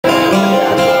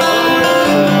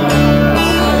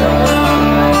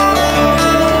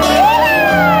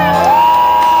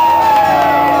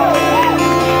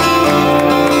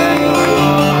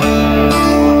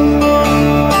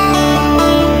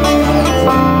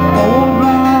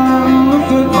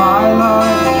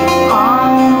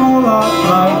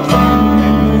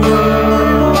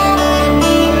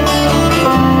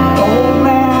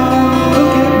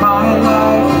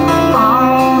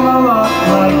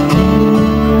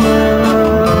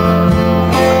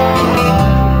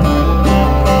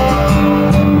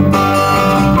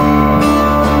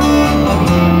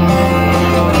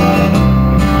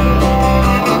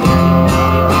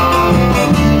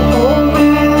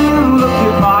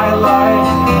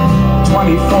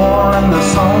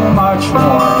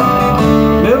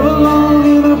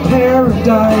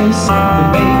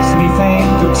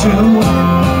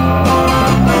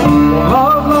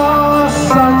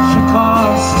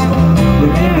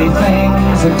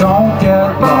things that don't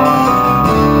get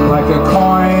lost, like a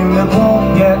coin that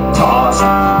won't get tossed,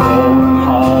 rolling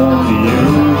home to you.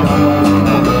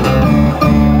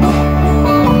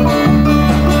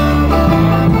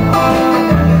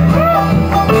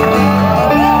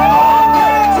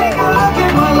 Take a look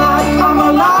at my life, I'm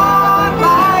a lot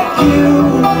like you.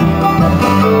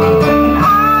 I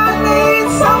need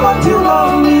someone to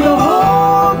love me the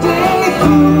whole day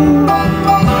through.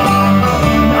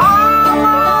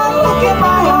 Look in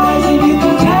my eyes and you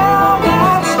can tell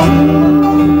that's true.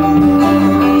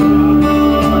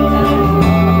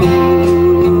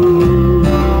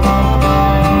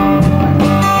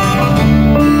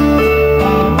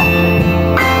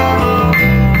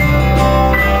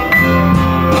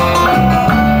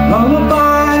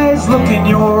 Lullabies, look in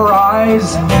your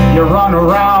eyes. You run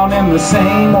around in the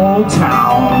same old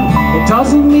town. It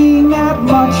doesn't mean that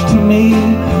much to me,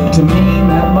 to mean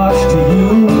that much to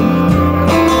you.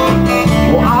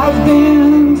 Well, I've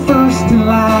been first and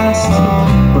last,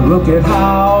 but look at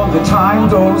how the time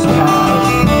goes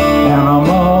past, and I'm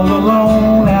all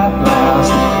alone at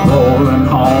last, rolling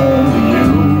home to you.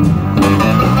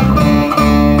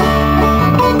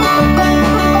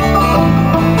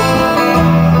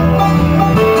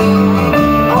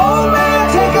 Oh man,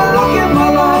 take a look at my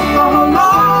life, I'm a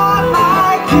lot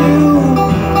like you.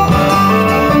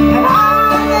 And I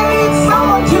need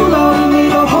someone to love me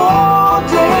the whole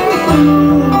day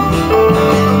through.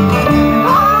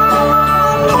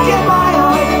 Look in my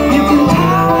eyes, you can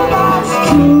tell that's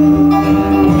true.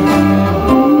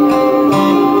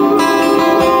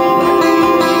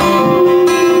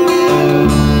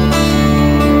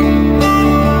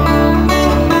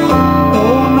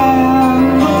 Oh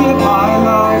man, look at my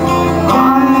life,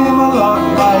 I'm a lot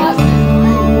like you.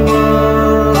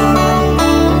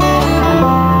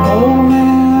 Oh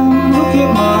man, look at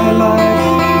my life,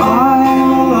 I'm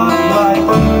a lot like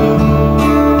you.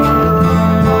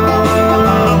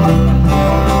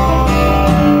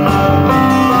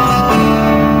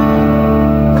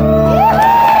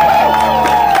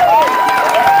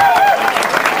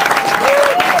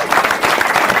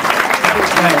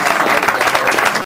 Thanks.